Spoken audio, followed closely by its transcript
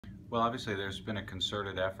Well, obviously, there's been a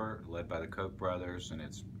concerted effort led by the Koch brothers, and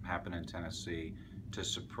it's happened in Tennessee to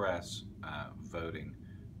suppress voting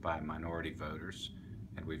by minority voters.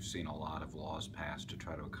 And we've seen a lot of laws passed to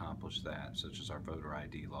try to accomplish that, such as our voter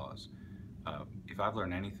ID laws. If I've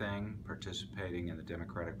learned anything participating in the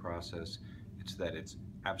democratic process, it's that it's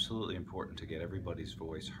absolutely important to get everybody's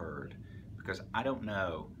voice heard, because I don't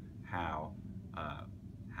know how uh,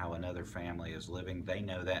 how another family is living. They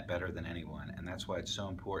know that better than anyone, and that's why it's so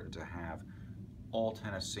important to have all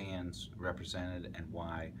Tennesseans represented, and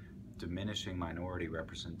why diminishing minority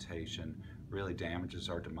representation really damages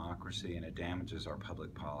our democracy and it damages our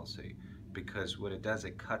public policy. Because what it does,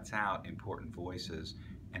 it cuts out important voices,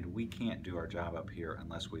 and we can't do our job up here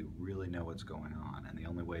unless we really know what's going on. And the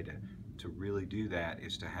only way to really do that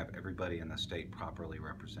is to have everybody in the state properly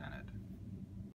represented.